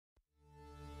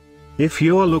If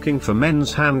you're looking for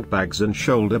men's handbags and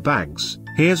shoulder bags,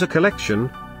 here's a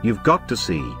collection you've got to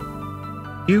see.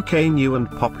 UK new and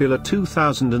popular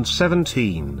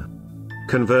 2017.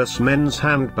 Converse men's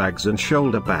handbags and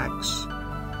shoulder bags.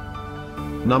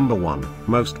 Number 1,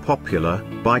 most popular,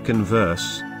 by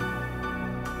Converse.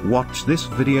 Watch this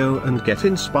video and get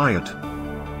inspired.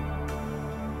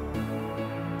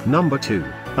 Number 2,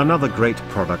 another great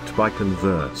product by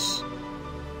Converse.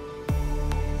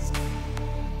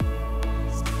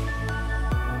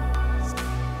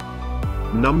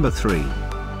 Number 3.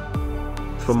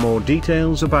 For more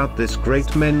details about this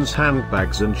great men's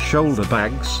handbags and shoulder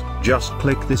bags, just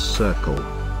click this circle.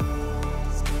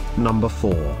 Number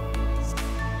 4.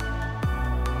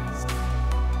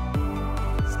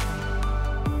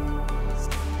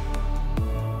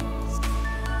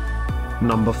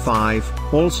 Number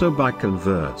 5, also by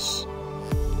Converse.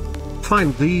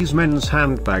 Find these men's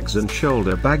handbags and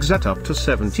shoulder bags at up to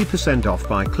 70% off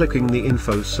by clicking the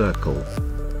info circle.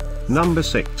 Number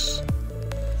 6.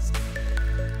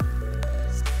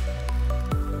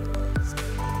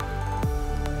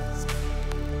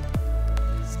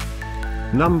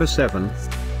 Number 7.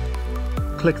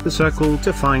 Click the circle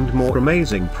to find more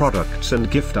amazing products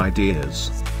and gift ideas.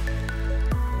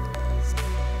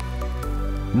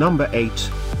 Number 8.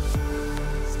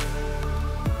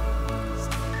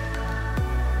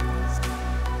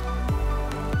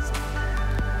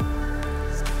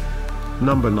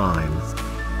 Number 9.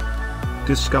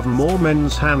 Discover more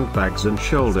men's handbags and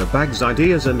shoulder bags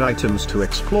ideas and items to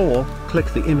explore, click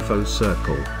the info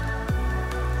circle.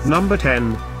 Number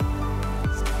 10.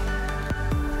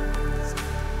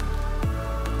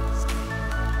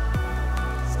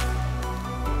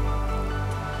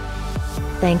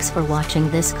 Thanks for watching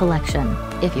this collection.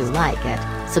 If you like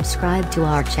it, subscribe to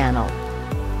our channel.